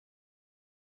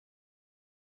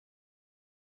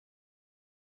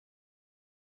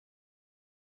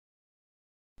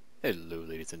Hello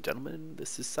ladies and gentlemen,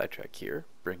 this is Sidetrack here,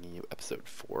 bringing you episode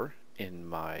 4 in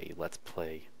my Let's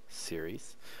Play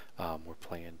series. We're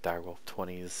playing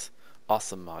DireWolf20's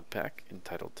awesome mod pack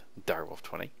entitled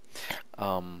DireWolf20.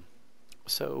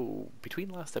 So between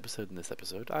last episode and this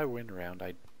episode, I went around,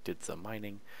 I did some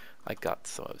mining, I got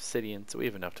some obsidian, so we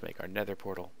have enough to make our nether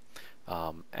portal,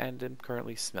 and am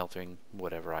currently smelting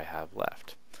whatever I have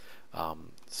left.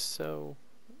 So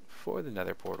for the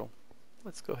nether portal,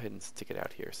 let's go ahead and stick it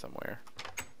out here somewhere.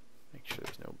 Make sure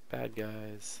there's no bad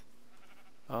guys.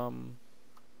 I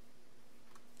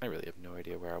really have no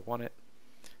idea where I want it.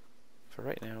 For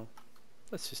right now,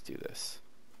 let's just do this.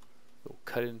 We'll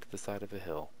cut it into the side of a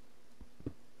hill.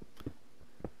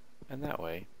 And that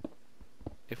way,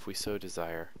 if we so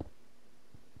desire,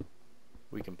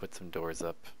 we can put some doors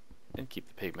up and keep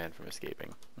the pigman from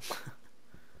escaping.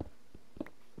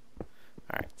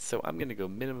 Alright, so I'm going to go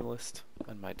minimalist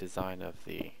on my design of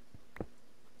the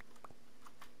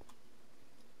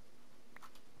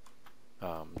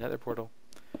nether portal.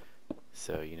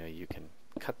 So, you know, you can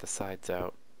cut the sides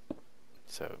out.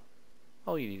 So,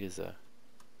 all you need is a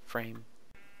frame.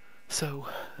 So,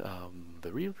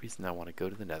 the real reason I want to go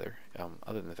to the nether,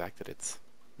 other than the fact that it's,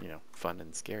 you know, fun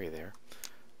and scary there,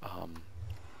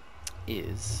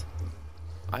 is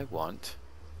I want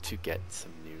to get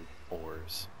some new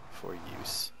ores for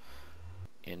use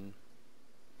in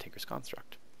Tinker's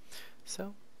Construct.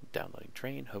 So, downloading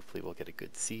train, hopefully we'll get a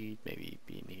good seed, maybe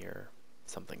be near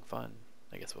something fun.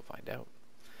 I guess we'll find out.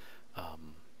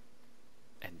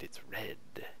 And it's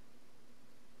red.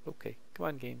 Okay, come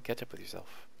on game, catch up with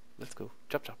yourself. Let's go,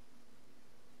 chop chop.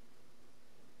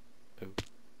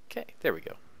 Okay, there we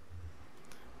go.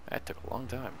 That took a long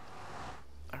time.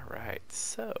 Alright,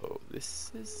 so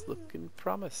this is looking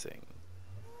promising.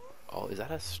 Oh, is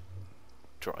that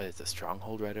it's a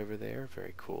stronghold right over there?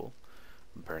 Very cool.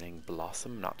 Burning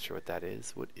blossom, not sure what that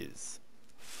is. What is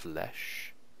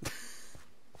flesh?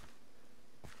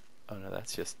 Oh no,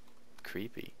 that's just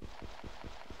creepy.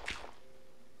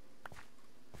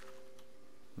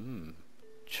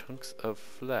 Chunks of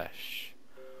flesh.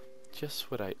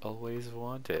 Just what I always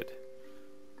wanted.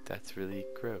 That's really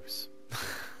gross.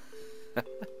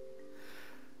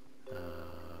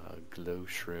 Glow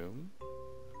shroom.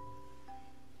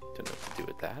 Don't know what to do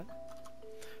with that.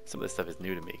 Some of this stuff is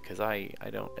new to me because I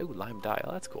don't. Oh, lime dye.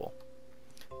 Oh, that's cool.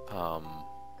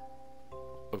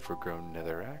 Overgrown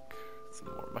netherrack. Some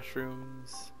more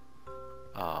mushrooms.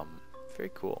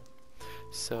 Very cool.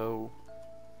 So,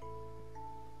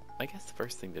 I guess the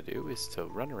first thing to do is to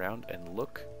run around and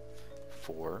look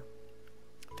for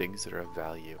things that are of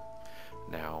value.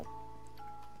 Now,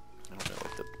 I don't know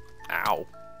what the. Ow!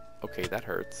 Okay, that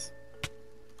hurts.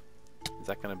 Is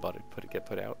that gonna get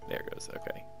put out? There it goes.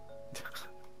 Okay.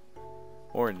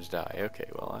 Orange dye. Okay,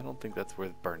 well, I don't think that's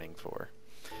worth burning for.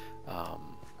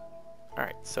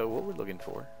 Alright, so what we're looking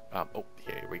for. Oh,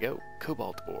 here we go.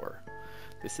 Cobalt ore.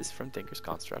 This is from Tinker's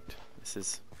Construct. This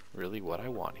is really what I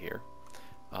want here.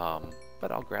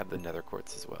 But I'll grab the nether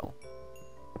quartz as well.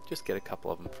 Just get a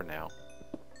couple of them for now.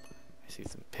 I see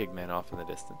some pigmen off in the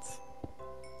distance.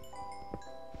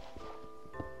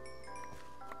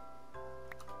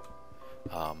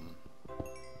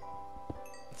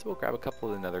 So we'll grab a couple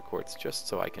of the nether quartz just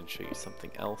so I can show you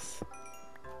something else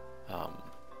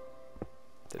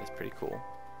that is pretty cool.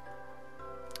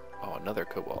 Oh, another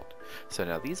cobalt. So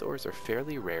now these ores are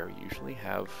fairly rare, usually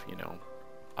have, you know,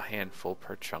 a handful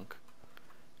per chunk.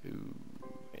 Ooh,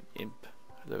 an imp.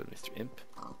 Hello, Mr. Imp.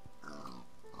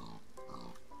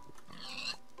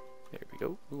 There we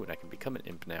go. Ooh, and I can become an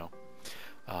imp now.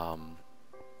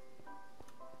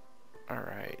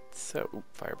 Alright, so, ooh,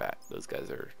 fire bat. Those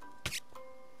guys are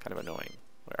kind of annoying.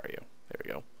 Where are you? There we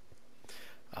go.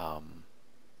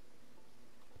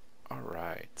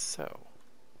 Alright, so,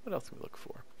 what else can we look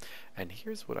for? And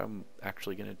here's what I'm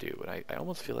actually going to do. And I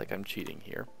almost feel like I'm cheating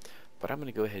here, but I'm going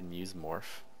to go ahead and use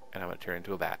morph, and I'm going to turn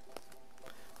into a bat.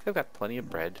 I've got plenty of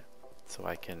bread, so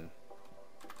I can...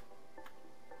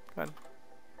 Come on.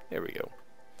 There we go.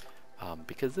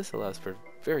 Because this allows for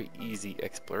very easy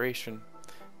exploration,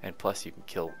 and plus you can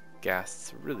kill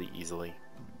ghasts really easily.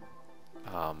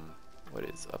 What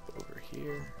is up over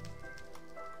here?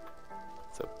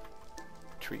 It's a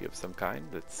tree of some kind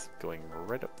that's going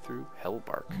right up through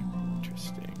hellbark.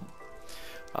 Interesting.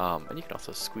 And you can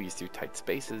also squeeze through tight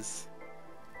spaces.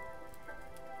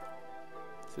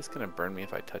 Is this gonna burn me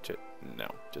if I touch it? No,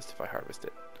 just if I harvest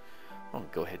it. I'll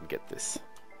go ahead and get this.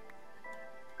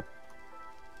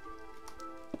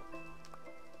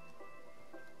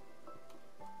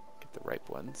 Get the ripe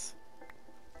ones.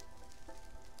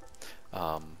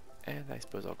 And I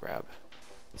suppose I'll grab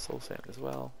soul sand as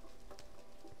well.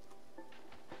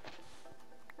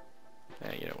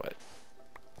 You know what?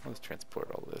 Let's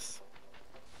transport all this.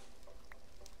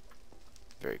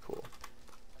 Very cool.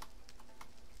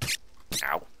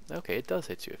 Ow. Okay, it does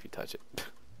hit you if you touch it.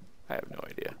 I have no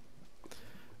idea.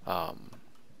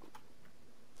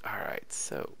 Alright,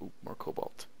 so... Ooh, more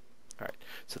cobalt. Alright,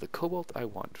 so the cobalt I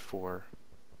want for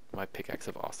my pickaxe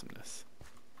of awesomeness.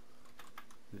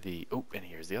 Oh, and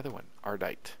here's the other one.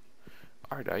 Ardite.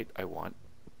 Ardite I want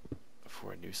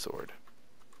for a new sword.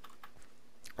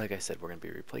 Like I said, we're going to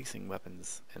be replacing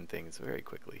weapons and things very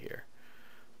quickly here.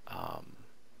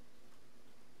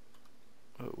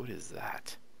 What is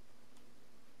that?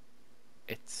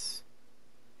 Is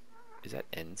that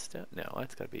end stone? No,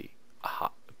 that's got to be a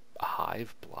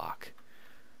hive block.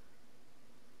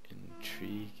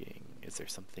 Intriguing. Is there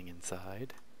something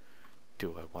inside?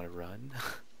 Do I want to run?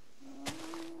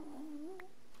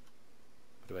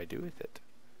 What do I do with it?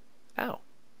 Oh,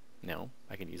 no,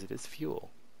 I can use it as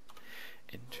fuel.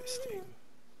 Interesting.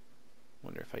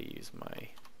 Wonder if I use my...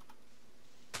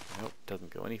 Nope, doesn't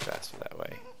go any faster that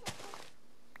way.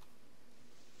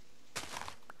 I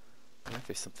wonder if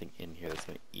there's something in here that's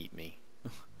going to eat me.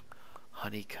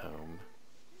 Honeycomb.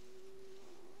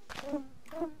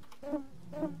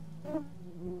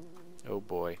 Oh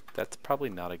boy, that's probably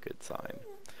not a good sign.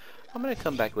 I'm going to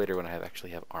come back later when I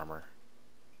actually have armor.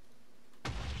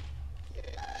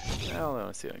 Well,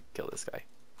 let's see if I can kill this guy.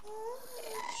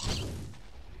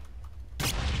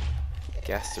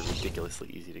 Ghasts are ridiculously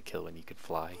easy to kill when you can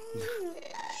fly.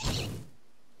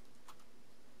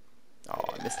 Oh,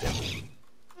 I missed him.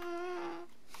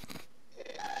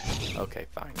 Okay,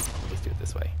 fine. Let's do it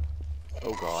this way.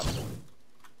 Oh god.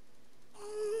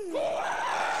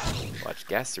 Watch,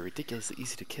 ghasts are ridiculously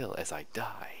easy to kill as I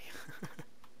die.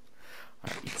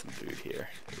 Alright, eat some food here.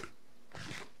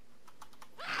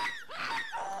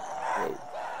 Whoa.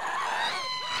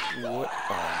 What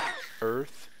on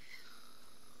earth?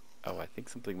 Oh, I think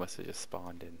something must have just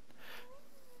spawned in.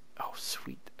 Oh,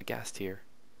 sweet. A ghast here.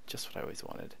 Just what I always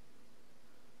wanted.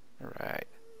 Alright.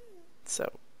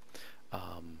 So,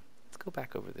 let's go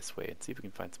back over this way and see if we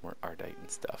can find some more ardite and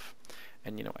stuff.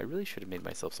 And, you know, I really should have made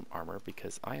myself some armor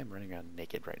because I am running around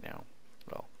naked right now.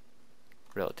 Well,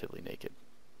 relatively naked.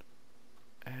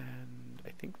 And I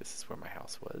think this is where my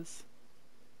house was.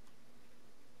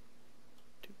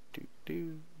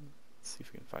 Let's see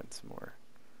if we can find some more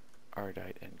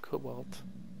ardite and cobalt.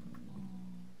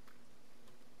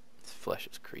 This flesh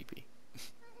is creepy.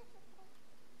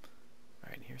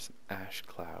 Alright, here's some ash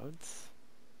clouds.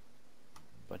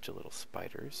 Bunch of little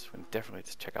spiders. We'll definitely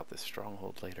just check out this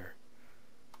stronghold later.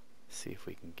 See if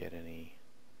we can get any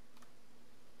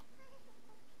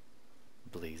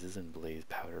blazes and blaze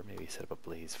powder. Maybe set up a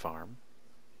blaze farm.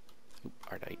 Oop,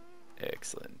 ardite.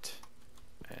 Excellent.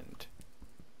 And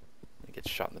I get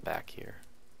shot in the back here.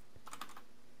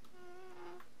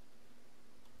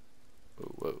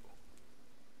 Whoa, whoa.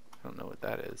 I don't know what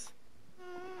that is.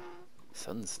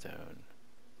 Sunstone.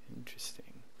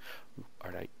 Interesting. Ooh,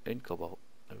 ardite and cobalt.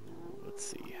 Oh, let's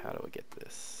see. How do I get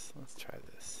this? Let's try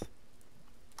this.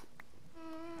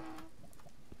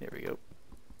 There we go.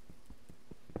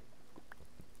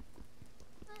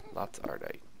 Lots of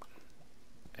ardite.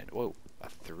 And whoa, a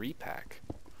 3-pack.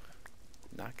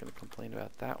 Not gonna complain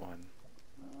about that one.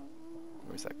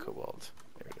 Where's that cobalt?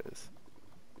 There it is.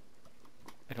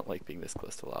 I don't like being this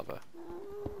close to lava.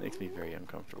 It makes me very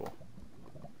uncomfortable.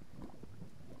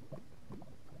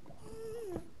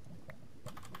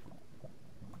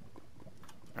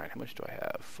 Alright, how much do I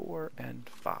have? 4 and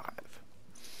 5.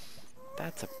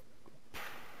 That's a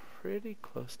pretty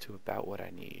close to about what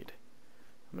I need.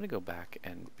 I'm gonna go back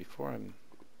and before I'm...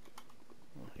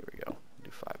 Well, here we go. Do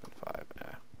 5 and 5.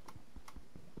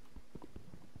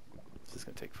 This is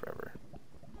gonna take forever.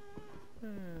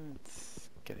 It's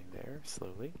getting there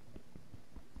slowly.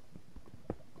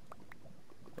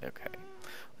 Okay.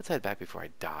 Let's head back before I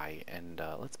die and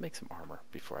let's make some armor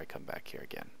before I come back here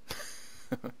again.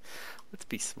 Let's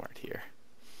be smart here.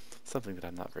 Something that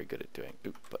I'm not very good at doing.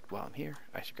 Oop, but while I'm here,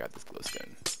 I should grab this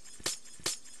glowstone.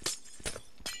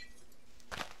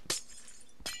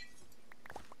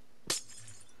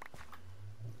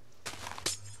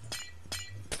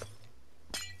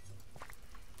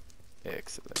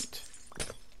 Excellent.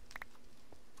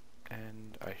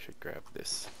 And I should grab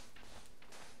this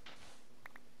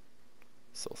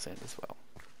soul sand as well.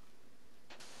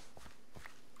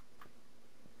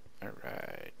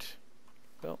 Alright.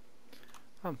 Well,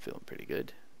 I'm feeling pretty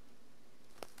good.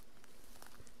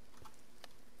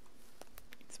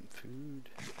 Eat some food.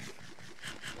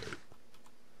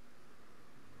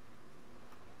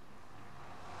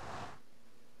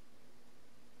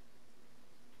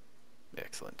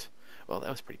 Excellent. Well, that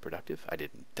was pretty productive. I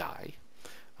didn't die.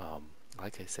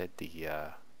 Like I said, the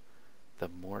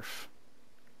morph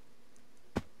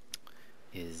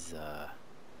is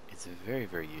very,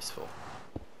 very useful.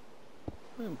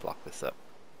 I'm gonna block this up.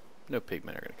 No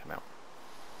pigmen are gonna come out.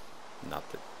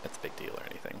 Not that that's a big deal or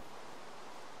anything.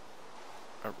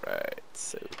 Alright,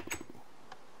 so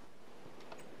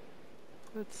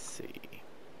let's see.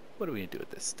 What are we gonna do with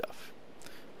this stuff?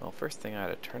 Well, first thing I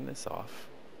gotta turn this off.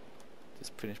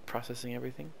 Just finish processing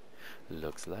everything.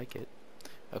 Looks like it.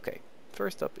 Okay,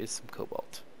 first up is some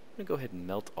cobalt. I'm gonna go ahead and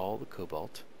melt all the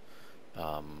cobalt.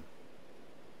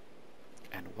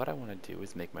 And what I want to do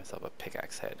is make myself a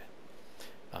pickaxe head.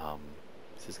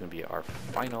 This is going to be our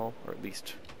final, or at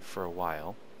least for a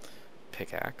while,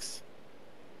 pickaxe.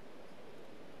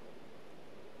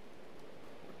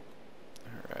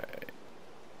 Alright.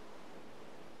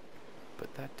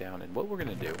 Put that down, and what we're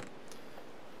going to do,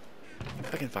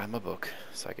 if I can find my book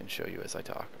so I can show you as I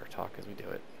talk, or talk as we do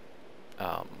it.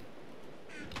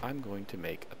 I'm going to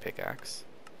make a pickaxe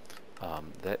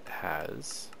that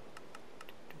has...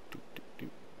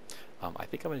 I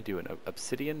think I'm going to do an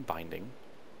obsidian binding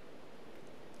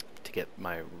to get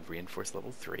my reinforced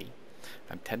level 3.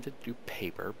 I'm tempted to do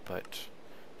paper, but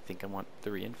I think I want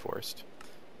the reinforced.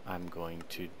 I'm going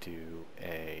to do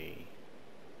a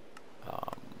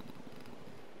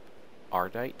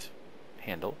ardite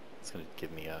handle. It's going to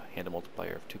give me a handle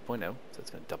multiplier of 2.0, so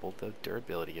it's going to double the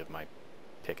durability of my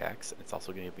pickaxe. It's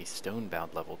also going to give me stone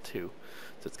bound level 2,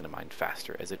 so it's going to mine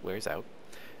faster as it wears out.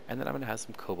 And then I'm going to have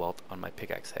some cobalt on my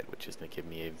pickaxe head, which is going to give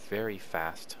me a very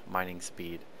fast mining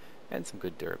speed and some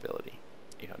good durability.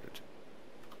 800.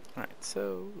 Alright,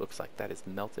 so looks like that is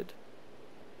melted.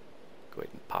 Go ahead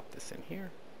and pop this in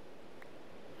here.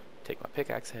 Take my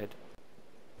pickaxe head.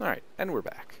 Alright, and we're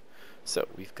back. So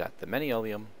we've got the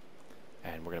manyolium,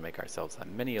 and we're going to make ourselves a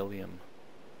manyolium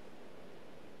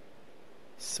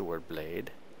sword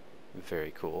blade.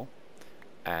 Very cool.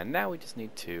 And now we just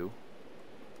need to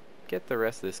get the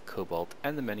rest of this cobalt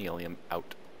and the manyolium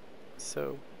out.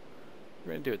 So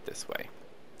we're going to do it this way.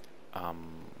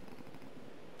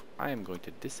 I am going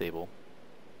to disable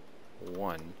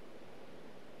one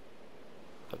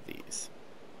of these.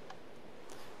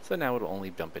 So now it'll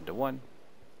only dump into one,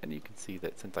 and you can see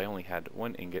that since I only had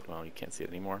one ingot, well, you can't see it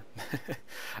anymore.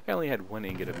 I only had one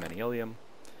ingot of manyolium,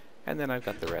 and then I've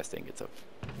got the rest ingots of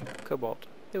cobalt.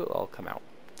 It will all come out.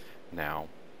 Now,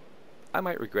 I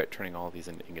might regret turning all of these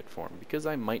into ingot form, because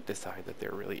I might decide that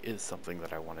there really is something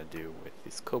that I want to do with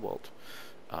this cobalt.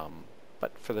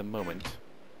 But for the moment,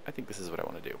 I think this is what I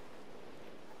want to do.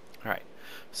 Alright,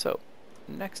 so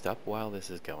next up, while this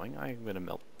is going, I'm going to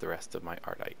melt the rest of my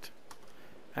ardite.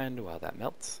 And while that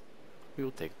melts, we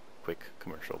will take a quick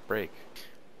commercial break.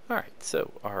 Alright, so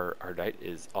our ardite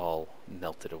is all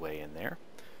melted away in there.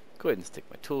 Go ahead and stick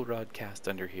my tool rod cast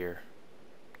under here.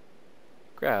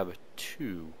 Grab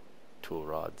 2 tool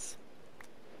rods,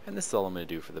 and this is all I'm going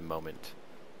to do for the moment.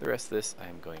 The rest of this I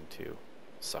am going to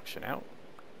suction out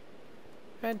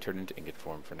and turn into ingot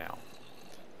form for now.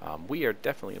 We are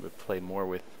definitely going to play more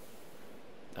with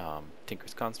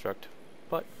Tinker's Construct,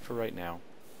 but for right now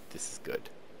this is good.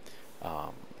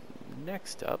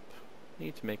 Next up, I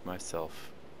need to make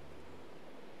myself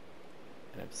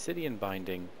an obsidian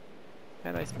binding,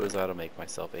 and I suppose that'll make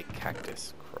myself a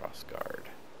cactus crossguard.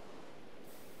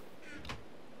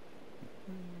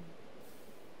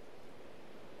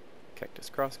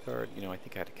 Cactus crossguard. You know, I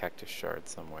think I had a cactus shard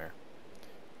somewhere.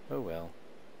 Oh well.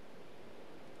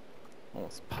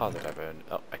 Almost positive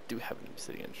oh, I do have an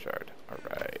obsidian shard.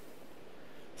 Alright.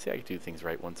 See, I can do things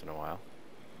right once in a while.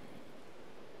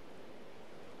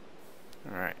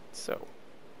 Alright, so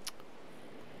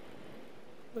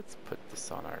let's put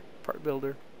this on our part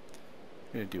builder.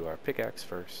 We're going to do our pickaxe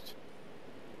first.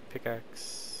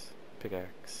 Pickaxe.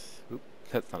 Oop,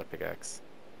 that's not a pickaxe.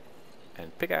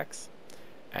 And pickaxe.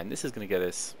 And this is going to get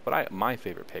us my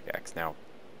favorite pickaxe. Now,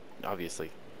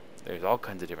 obviously, there's all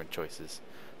kinds of different choices,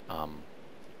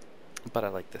 but I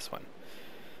like this one.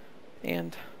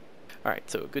 And, alright,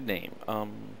 so a good name,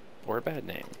 or a bad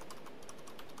name.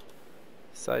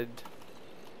 Sidetrack.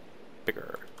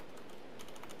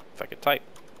 If I could type.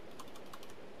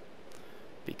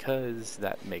 Because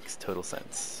that makes total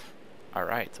sense.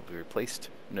 Alright, so we replaced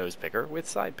nose picker with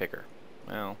side picker.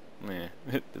 Well,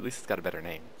 at least it's got a better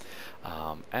name.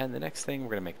 And the next thing,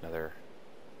 we're going to make another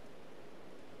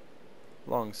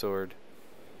longsword.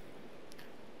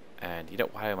 And you know,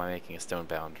 why am I making a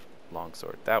stone-bound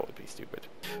longsword? That would be stupid.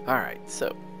 Alright,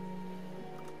 so.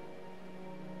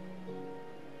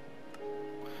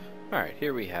 Alright,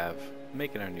 here we have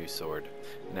making our new sword.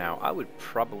 Now, I would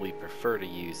probably prefer to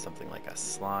use something like a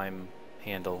slime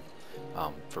handle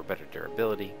for better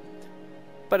durability.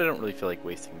 but I don't really feel like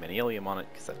wasting Manilium on it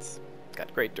because that's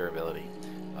got great durability.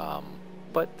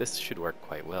 But this should work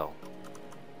quite well.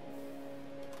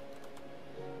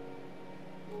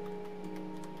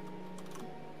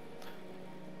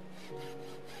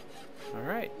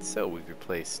 Alright, so we've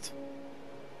replaced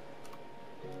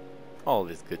all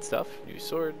this good stuff. New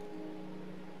sword.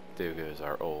 There goes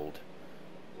our old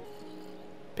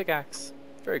pickaxe.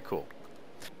 Very cool.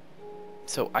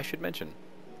 So I should mention,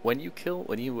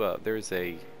 there's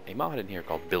a mod in here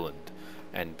called Billand,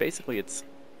 and basically it's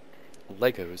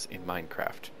Legos in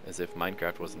Minecraft, as if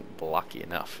Minecraft wasn't blocky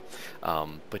enough.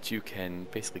 But you can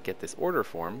basically get this order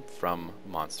form from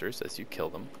monsters as you kill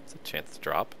them. It's a chance to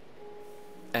drop.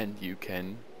 And you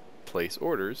can place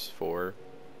orders for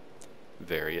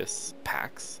various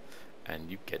packs, and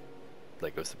you get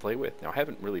Legos to play with. Now, I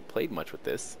haven't really played much with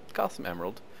this. It costs some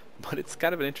emerald, but it's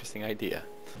kind of an interesting idea.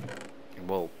 And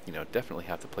we'll, definitely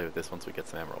have to play with this once we get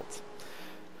some emeralds.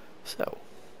 So,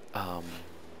 I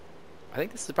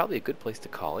think this is probably a good place to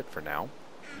call it for now.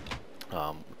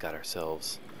 We've got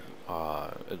ourselves,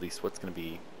 at least what's going to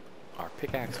be our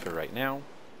pickaxe for right now.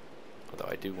 Although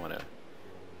I do want to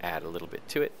add a little bit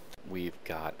to it. We've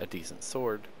got a decent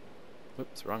sword.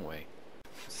 Whoops, wrong way.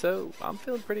 So I'm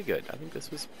feeling pretty good. I think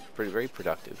this was very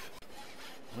productive.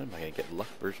 When am I going to get luck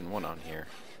version 1 on here?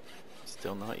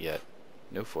 Still not yet.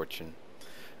 No fortune.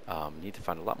 Need to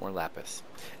find a lot more lapis.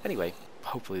 Anyway,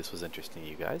 hopefully this was interesting to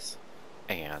you guys.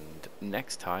 And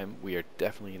next time we are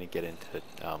definitely going to get into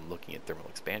looking at thermal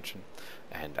expansion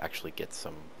and actually get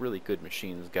some really good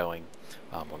machines going.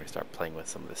 We're going to start playing with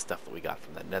some of the stuff that we got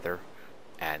from the Nether.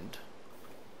 And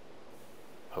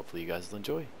hopefully you guys will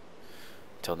enjoy.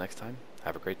 Until next time,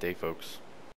 have a great day, folks.